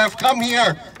 who have come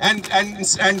here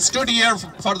and stood here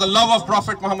for the love of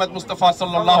Prophet Muhammad Mustafa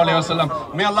sallallahu alaihi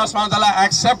wasallam. May Allah subhanahu wa ta'ala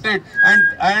accept it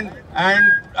and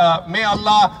may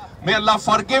Allah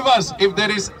forgive us if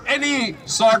there is any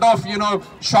sort of,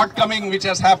 shortcoming which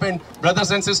has happened.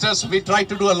 Brothers and sisters, we try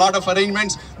to do a lot of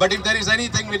arrangements, but if there is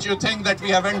anything which you think that we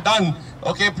haven't done,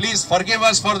 okay, please forgive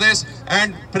us for this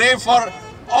and pray for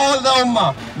all the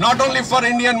ummah, not only for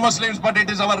Indian Muslims, but it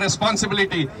is our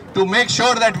responsibility to make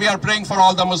sure that we are praying for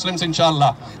all the Muslims,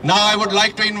 inshallah. Now I would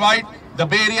like to invite the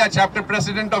Bay Area Chapter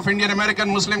President of Indian American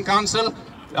Muslim Council,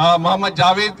 Mohammed.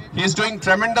 He is doing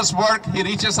tremendous work. He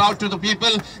reaches out to the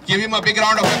people. Give him a big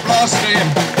round of applause to him.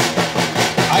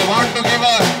 I want to give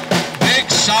a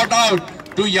big shout out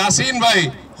to Yasin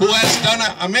Bhai, who has done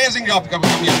an amazing job.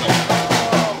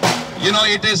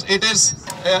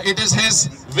 It is his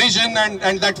vision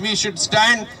and that we should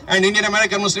stand, and Indian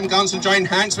American Muslim Council join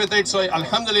hands with it. So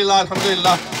alhamdulillah,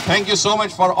 thank you so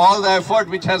much for all the effort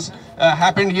which has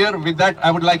happened here. With that,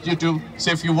 I would like you to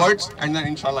say a few words, and then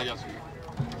inshallah, Yasin.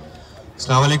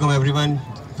 Assalamu alaikum everyone.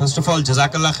 First of all,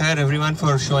 Jazakallah khair everyone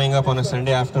for showing up on a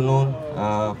Sunday afternoon.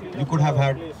 You could have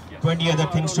had 20 other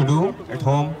things to do at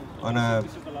home on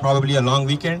probably a long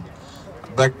weekend,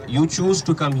 but you choose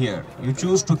to come here. You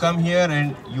choose to come here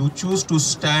and you choose to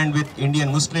stand with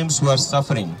Indian Muslims who are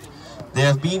suffering. They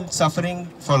have been suffering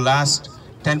for last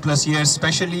 10 plus years,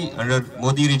 especially under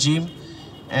Modi regime.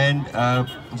 And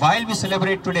while we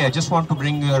celebrate today, I just want to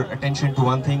bring your attention to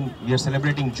one thing. We are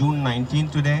celebrating June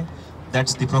 19th today.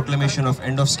 That's the proclamation of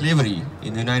end of slavery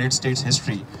in the United States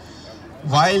history.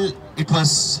 While it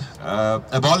was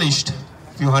abolished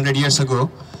a few hundred years ago,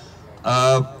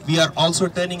 we are also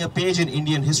turning a page in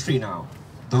Indian history now.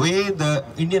 The way the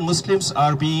Indian Muslims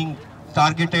are being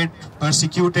targeted,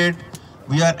 persecuted,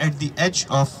 we are at the edge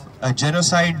of a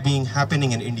genocide being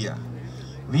happening in India.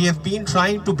 We have been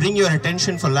trying to bring your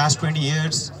attention for last 20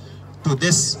 years to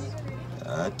this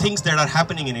things that are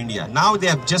happening in India. Now they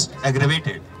have just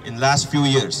aggravated in last few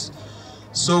years.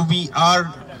 So we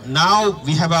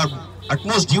have our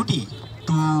utmost duty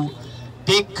to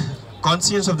take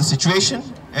conscience of the situation,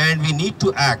 and we need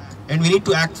to act, and we need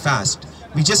to act fast.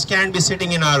 We just can't be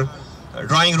sitting in our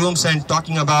drawing rooms and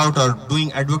talking about or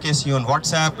doing advocacy on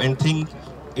WhatsApp and think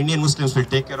Indian Muslims will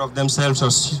take care of themselves or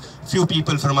few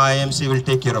people from IMC will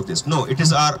take care of this. No, it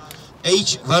is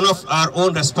each one of our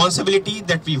own responsibility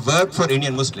that we work for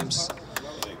Indian Muslims.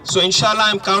 So inshallah,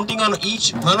 I'm counting on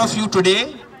each one of you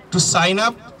today to sign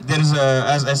up. There is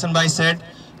as Hasan Bhai said,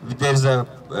 there is a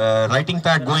writing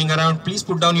pad going around. Please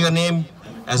put down your name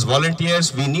as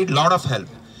volunteers. We need a lot of help.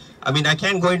 I mean, I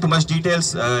can't go into much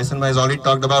details. Hasan Bhai has already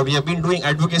talked about. We have been doing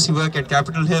advocacy work at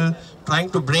Capitol Hill, trying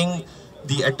to bring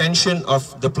the attention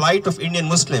of the plight of Indian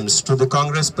Muslims to the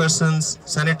congresspersons,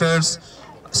 senators,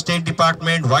 State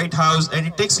Department, White House, and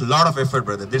it takes a lot of effort,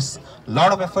 brother. There's a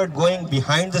lot of effort going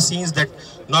behind the scenes that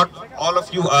not all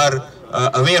of you are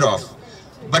aware of.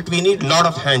 But we need a lot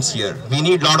of hands here. We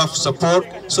need a lot of support.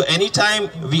 So anytime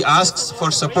we ask for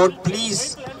support,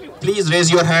 please raise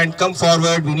your hand, come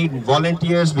forward. We need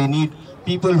volunteers. We need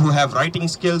people who have writing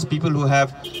skills, people who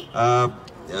have,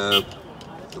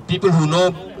 people who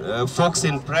know folks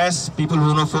in press, people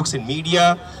who know folks in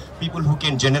media, people who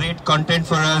can generate content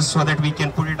for us so that we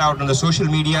can put it out on the social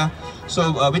media.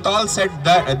 So with all said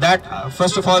that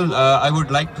first of all, I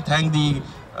would like to thank the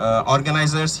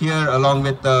organizers here along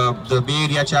with the Bay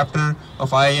Area chapter of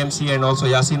IIMC and also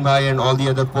Yasin Bhai and all the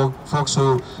other folks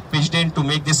who pitched in to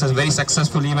make this a very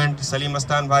successful event. Salim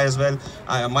Astan Bhai as well.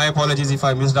 My apologies if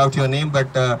I missed out your name, but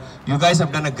you guys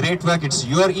have done a great work. It's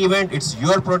your event, it's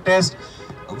your protest.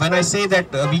 When I say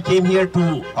that we came here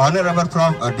to honor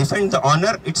our defend the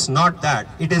honor, it's not that.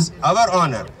 It is our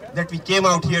honor that we came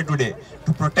out here today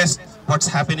to protest what's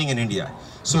happening in India.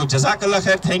 So Jazakallah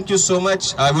khair, thank you so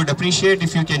much. I would appreciate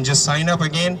if you can just sign up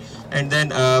again, and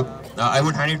then I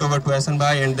would hand it over to Hasan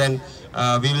Bhai, and then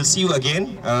we will see you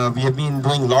again. We have been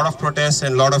doing a lot of protests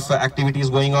and a lot of activities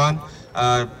going on.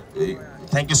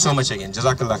 Thank you so much again.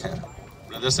 Jazakallah khair.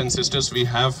 Brothers and sisters, we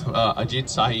have Ajit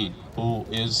Sahi, who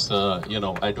is,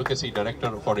 advocacy director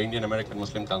for Indian American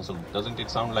Muslim Council. Doesn't it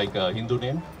sound like a Hindu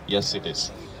name? Yes, it is.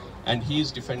 And he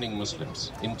is defending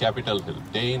Muslims in Capitol Hill,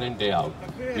 day in and day out.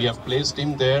 We have placed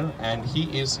him there, and he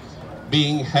is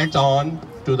being head-on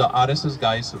to the RSS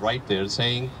guys right there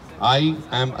saying, I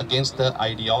am against the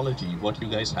ideology, what you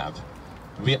guys have.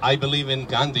 I believe in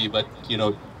Gandhi, but you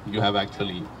know, you have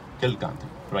actually killed Gandhi,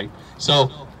 right? So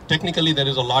technically there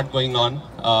is a lot going on.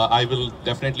 I will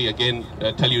definitely again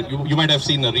tell you, you might have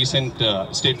seen a recent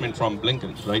statement from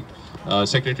Blinken, right?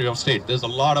 Secretary of State. There's a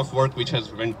lot of work which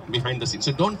has went behind the scenes.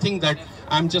 So don't think that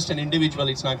I'm just an individual,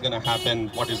 it's not going to happen.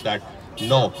 What is that?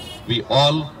 No, we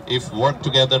all, if work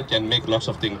together, can make lots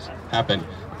of things happen.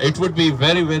 It would be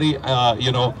very, very,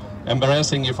 you know,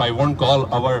 embarrassing if I won't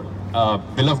call our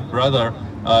beloved brother,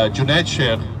 Junaid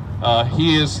Sheikh.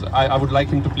 He is, I would like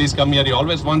him to please come here. He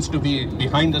always wants to be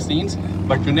behind the scenes,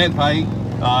 but Junaid Bhai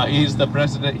is the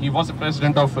president. He was the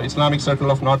president of Islamic Circle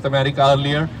of North America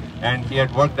earlier, and he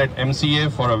had worked at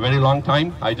MCA for a very long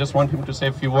time. I just want him to say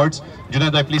a few words.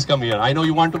 Junaid Bhai, please come here. I know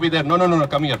you want to be there. No,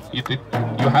 come here.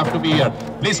 You have to be here.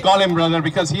 Please call him, brother,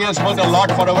 because he has worked a lot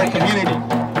for our community.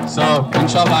 So,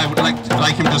 inshallah, I would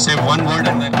like him to say one word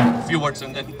and then a few words,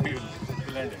 and then we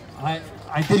will end it.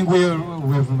 I think we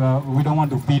don't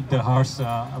want to beat the horse.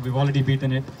 We've already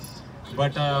beaten it.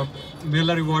 But may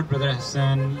Allah reward Brother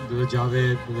Hassan, Brother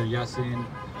Javed, Brother Yasin,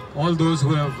 all those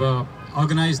who have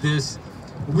organized this.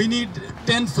 We need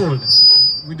tenfold.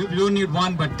 We don't need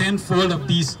one, but tenfold of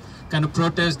these kind of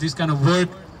protests, this kind of work.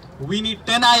 We need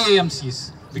 10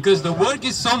 IAMCs because the work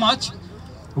is so much.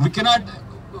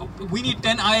 We need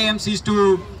 10 IAMCs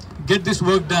to get this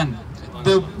work done.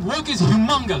 The work is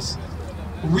humongous.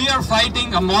 We are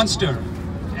fighting a monster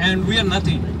and we are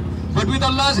nothing. But with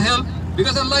Allah's help,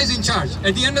 because Allah is in charge.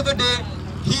 At the end of the day,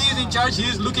 He is in charge, He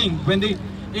is looking. When the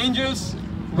angels,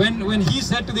 when He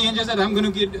said to the angels that I'm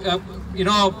going to get,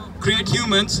 create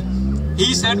humans,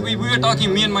 He said, we were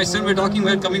talking, me and my son were talking,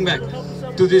 we were coming back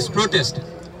to this protest.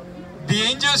 The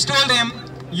angels told him,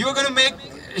 you are going to make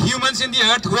humans in the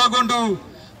earth who are going to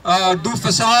do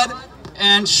fasad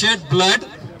and shed blood.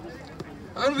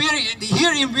 And we are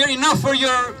here, we are enough for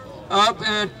your,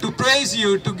 to praise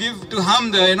you, to give, to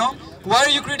hamd, you know. Why are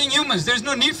you creating humans? There's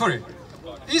no need for it.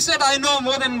 He said, I know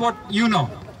more than what you know.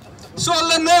 So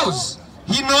Allah knows.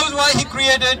 He knows why He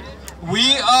created.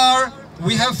 We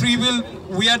have free will.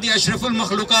 We are the ashraful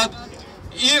makhluqat.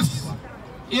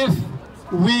 If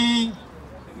we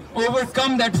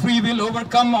overcome that free will,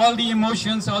 overcome all the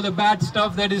emotions, all the bad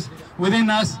stuff that is within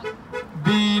us,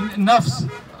 the nafs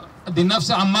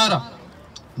ammara,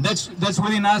 that's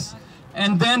within us,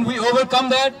 and then we overcome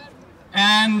that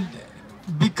and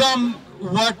become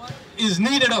what is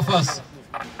needed of us,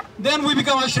 then we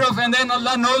become ashraf, and then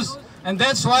Allah knows, and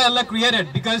that's why Allah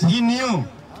created, because He knew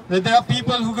that there are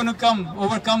people who are going to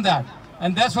overcome that,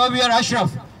 and that's why we are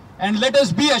ashraf. And let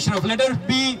us be ashraf, let us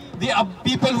be the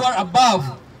people who are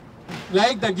above.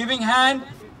 Like the giving hand,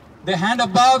 the hand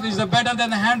above is better than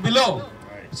the hand below.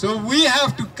 So we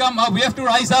have to come up, we have to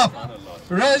rise up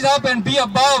and be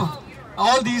above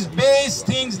all these base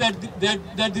things that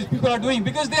these people are doing,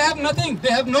 because they have nothing,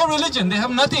 they have no religion, they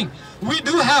have nothing. We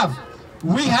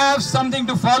have something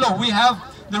to follow. We have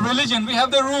the religion, we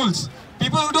have the rules.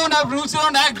 People who don't have rules, they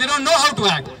don't act, they don't know how to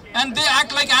act, and they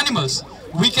act like animals.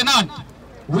 We cannot.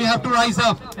 We have to rise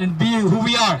up and be who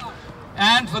we are.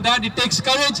 And for that it takes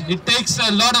courage, it takes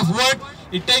a lot of work,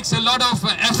 it takes a lot of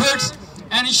efforts,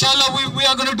 and inshallah we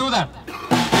are going to do that.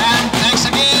 And thanks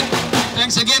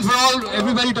again for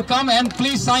everybody to come, and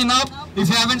please sign up if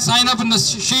you haven't signed up in the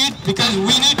sheet, because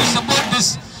we need to support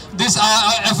this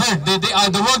effort,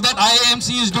 the work that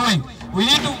IAMC is doing. We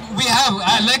have,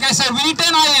 like I said, we need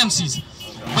 10 IAMCs,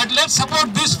 but let's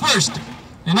support this first.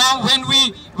 You know,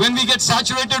 when we get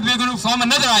saturated, we're going to form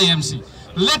another IAMC.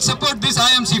 Let's support this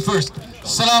IMC first.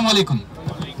 Assalamu alaikum.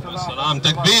 Salam,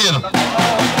 takbir.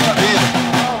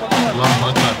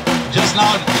 Just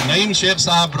now, Naeem Sheikh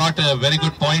Sahab brought a very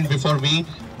good point before me.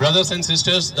 Brothers and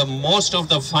sisters, the most of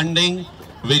the funding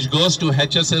which goes to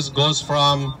HSS goes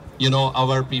from,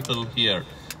 our people here.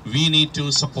 We need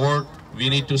to support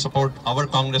our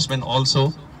congressmen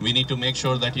also. We need to make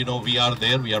sure that, we are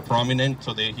there, we are prominent,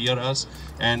 so they hear us,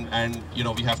 and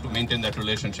we have to maintain that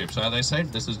relationship. So as I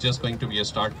said, this is just going to be a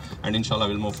start, and inshallah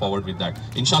we'll move forward with that.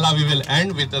 Inshallah we will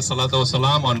end with the salatu wa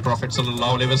salam on Prophet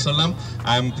sallallahu alaihi wasallam.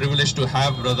 I am privileged to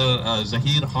have Brother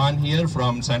Zahir Khan here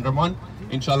from San Ramon.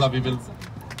 Inshallah we will...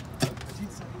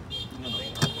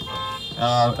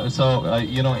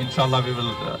 inshallah we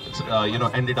will,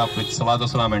 end it up with salatu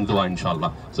salam and dua,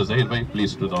 inshallah. So Zahir bhai,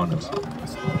 please do the honors.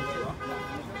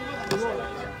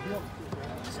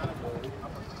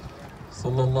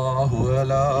 Sallallahu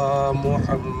ala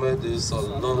Muhammad,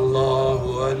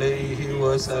 sallallahu alayhi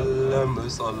wa sallam,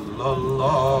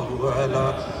 sallallahu ala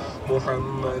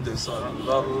Muhammad,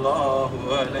 sallallahu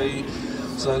alayhi.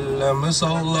 وسلم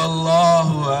صلى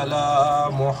الله على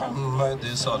محمد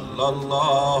صلى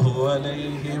الله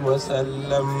عليه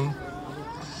وسلم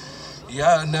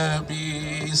يا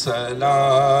نبي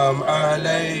سلام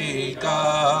عليك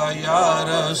يا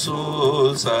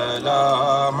رسول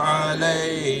سلام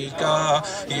عليك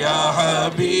يا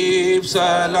حبيب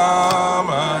سلام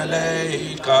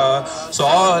عليك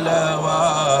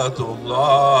صلوات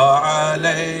الله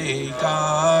عليك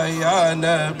يا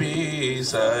نبي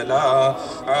سلام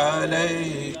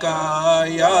عليك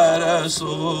يا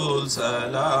رسول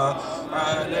سلام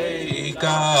عليك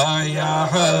يا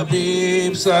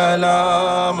حبيب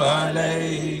سلام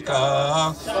عليك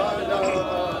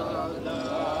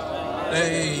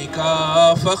عليك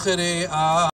فخر